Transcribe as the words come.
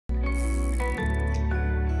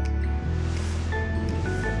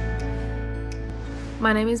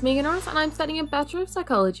My name is Megan Norris and I'm studying a Bachelor of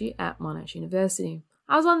Psychology at Monash University.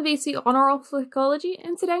 I was on the VCE Honour Roll for Psychology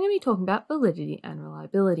and today I'm going to be talking about validity and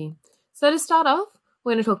reliability. So to start off,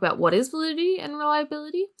 we're going to talk about what is validity and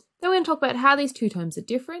reliability, then we're going to talk about how these two terms are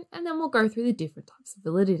different, and then we'll go through the different types of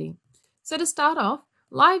validity. So to start off,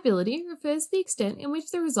 reliability refers to the extent in which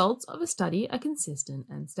the results of a study are consistent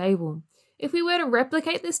and stable. If we were to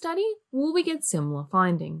replicate this study, will we get similar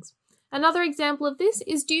findings? Another example of this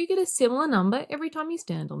is, do you get a similar number every time you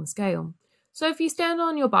stand on the scale? So if you stand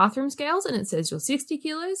on your bathroom scales and it says you're 60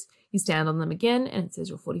 kilos, you stand on them again and it says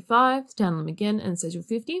you're 45, stand on them again and it says you're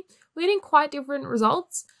 50, we're getting quite different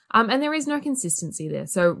results and there is no consistency there.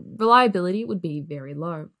 So reliability would be very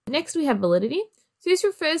low. Next we have validity. So this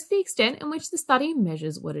refers to the extent in which the study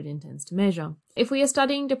measures what it intends to measure. If we are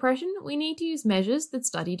studying depression, we need to use measures that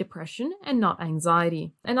study depression and not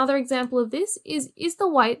anxiety. Another example of this is the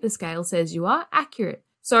weight the scale says you are accurate?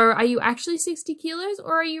 So are you actually 60 kilos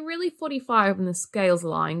or are you really 45 and the scale's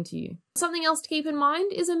lying to you? Something else to keep in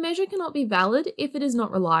mind is a measure cannot be valid if it is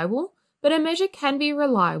not reliable, but a measure can be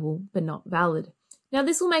reliable but not valid. Now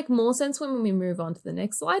this will make more sense when we move on to the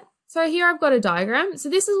next slide. So here I've got a diagram. So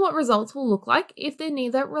this is what results will look like if they're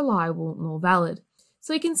neither reliable nor valid.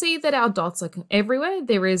 So you can see that our dots are everywhere.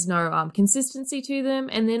 There is no consistency to them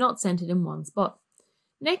and they're not centered in one spot.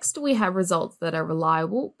 Next, we have results that are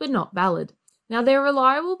reliable but not valid. Now they're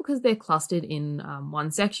reliable because they're clustered in one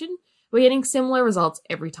section. We're getting similar results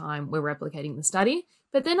every time we're replicating the study,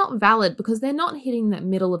 but they're not valid because they're not hitting that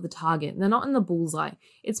middle of the target. They're not in the bullseye.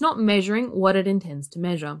 It's not measuring what it intends to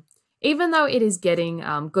measure. Even though it is getting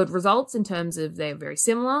good results in terms of they're very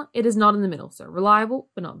similar, it is not in the middle. So reliable,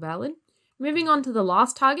 but not valid. Moving on to the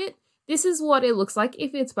last target, this is what it looks like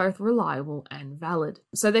if it's both reliable and valid.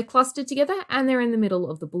 So they're clustered together and they're in the middle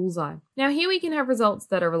of the bullseye. Now here we can have results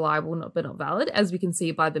that are reliable but not valid, as we can see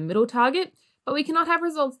by the middle target, but we cannot have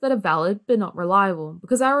results that are valid but not reliable,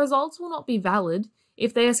 because our results will not be valid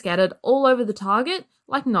if they are scattered all over the target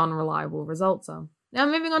like non-reliable results are. Now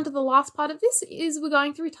moving on to the last part of this is we're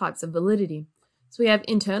going through types of validity. So we have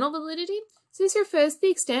internal validity. So this refers to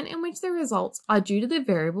the extent in which the results are due to the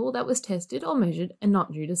variable that was tested or measured and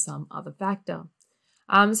not due to some other factor.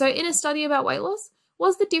 So in a study about weight loss,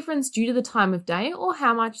 was the difference due to the time of day or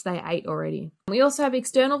how much they ate already? We also have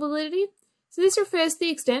external validity. So this refers to the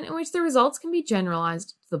extent in which the results can be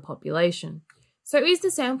generalized to the population. So is the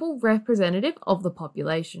sample representative of the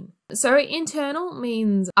population? So internal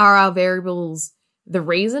means, are our variables the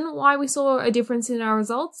reason why we saw a difference in our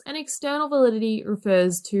results, and external validity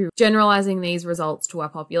refers to generalizing these results to our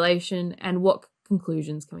population and what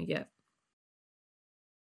conclusions can we get.